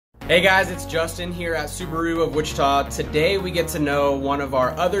Hey guys, it's Justin here at Subaru of Wichita. Today we get to know one of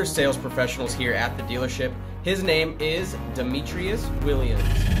our other sales professionals here at the dealership. His name is Demitrius Williams.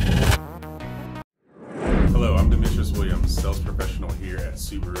 Hello, I'm Demitrius Williams, sales professional here at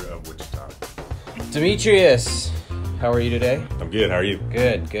Subaru of Wichita. Demetrius, how are you today? I'm good, how are you?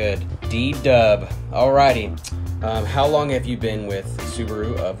 Good, good. D-Dub. Alrighty. How long have you been with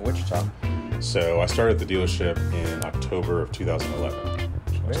Subaru of Wichita? So I started the dealership in October of 2011.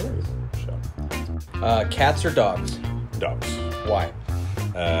 Cats or dogs? Dogs. Why?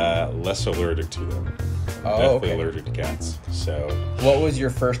 Less allergic to them. Oh, Definitely okay. allergic to cats. So What was your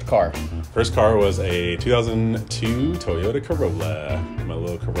first car? first car was a 2002 Toyota Corolla. My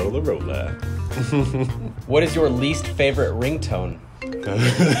little Corolla. What is your least favorite ringtone?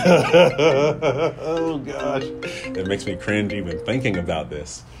 Oh gosh, it makes me cringe even thinking about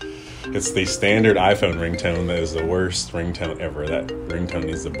this. It's the standard iPhone ringtone that is the worst ringtone ever. That ringtone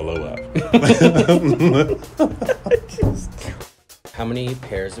needs to blow up. How many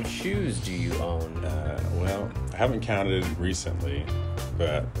pairs of shoes do you own? Well, I haven't counted recently,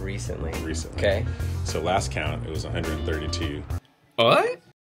 but Recently. recently. Okay. So last count, it was 132. What?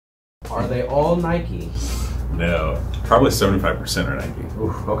 Are they all Nike? No, probably 75% are Nike.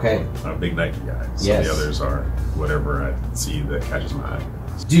 Oof, okay. I'm a big Nike guy. So Yes. the others are whatever I see that catches my eye.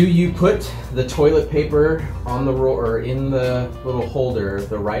 Do you put the toilet paper on the roll or in the little holder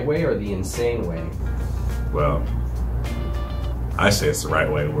the right way or the insane way? Well, I say it's the right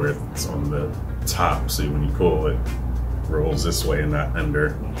way where it's on the top, so when you pull it, rolls this way and not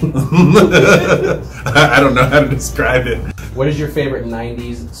under. I don't know how to describe it. What is your favorite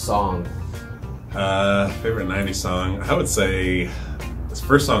 90s song? Favorite 90s song? I would say this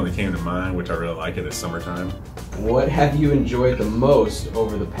first song that came to mind, which I really like it, is Summertime. What have you enjoyed the most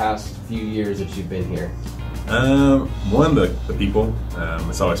over the past few years that you've been here? One, the people.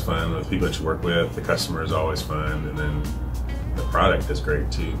 It's always fun. The people that you work with, the customer is always fun, and then the product is great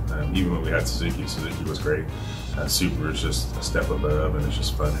too. Even when we had Suzuki was great. Subaru is just a step above, and it's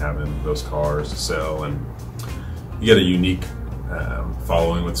just fun having those cars to sell. And you get a unique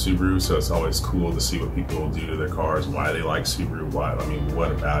following with Subaru, so it's always cool to see what people do to their cars, why they like Subaru,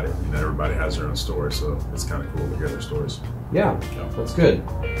 what about it. You know, everybody has their own story, so it's kind of cool to hear their stories. Yeah, that's good.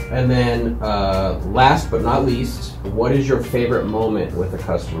 And then last but not least, what is your favorite moment with a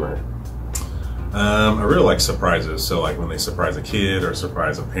customer? I really like surprises, so like when they surprise a kid or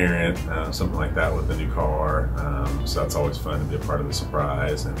surprise a parent, something like that with a new car. So that's always fun to be a part of the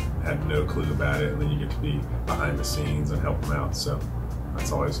surprise and have no clue about it, and then you get to be behind the scenes and help them out. So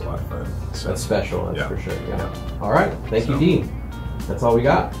that's always a lot of fun. So, That's special, that's yeah. for sure. Yeah. All right, thank you, Dean. That's all we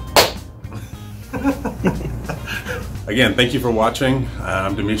got. Again, thank you for watching.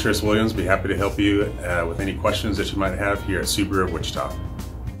 I'm Demitrius Williams. Be happy to help you with any questions that you might have here at Subaru of Wichita.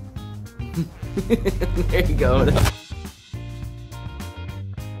 There you go.